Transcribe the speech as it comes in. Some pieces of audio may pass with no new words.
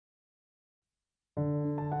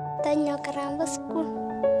Tanyo karamba school.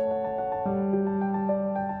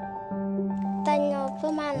 Tanyo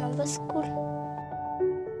pemano ba school.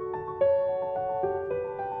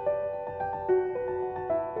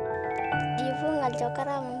 Ibu ngaljo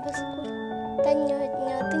karamba ba school. Tanyo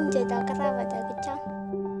nyoting jaja karamba jaga cang.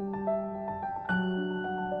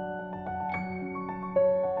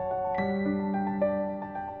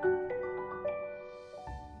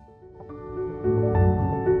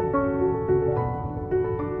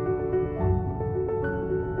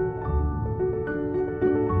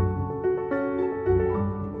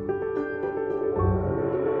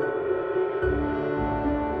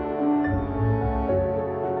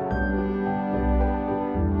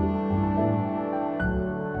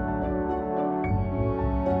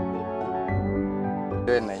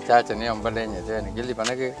 Charge ni ambale ni je ni gili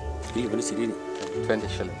bana ke gili bana sidini 20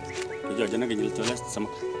 shillings ke jana ke gili tolas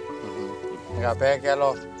sama ga pe ke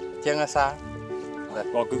lo chenga sa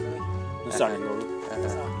ko ku sa ni lo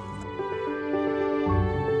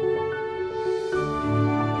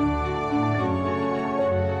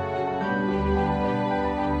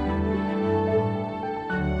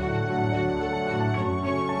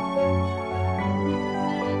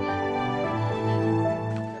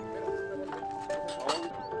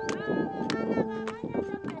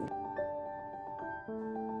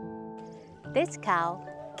This cow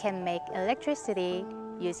can make electricity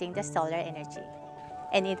using the solar energy,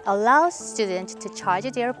 and it allows students to charge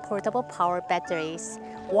their portable power batteries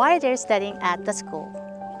while they're studying at the school.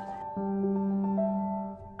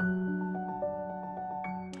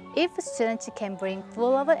 If students can bring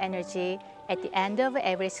full of energy at the end of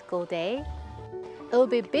every school day, it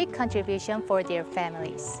will be a big contribution for their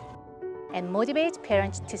families and motivate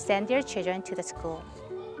parents to send their children to the school.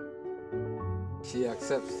 She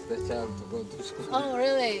accepts the child to go to school. Oh,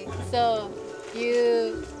 really? So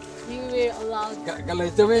you were allowed kalau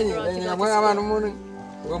itu ni yang mana mana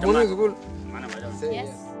mana school. Yes.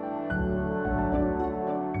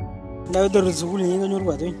 Dah terus school ni kan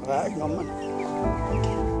nyuruh tu. Ngaman.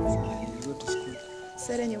 Go to school.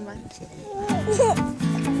 Sere nyuman.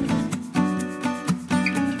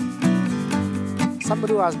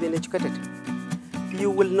 Somebody who has been educated, you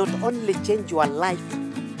will not only change your life,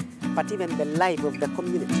 but even the life of the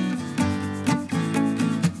community.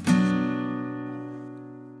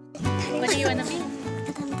 What do you want to be?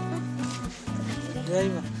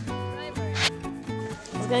 Driver.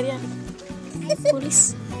 Sekalian.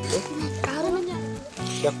 Polis.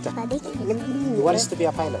 Doctor. He wants to be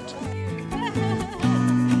a pilot.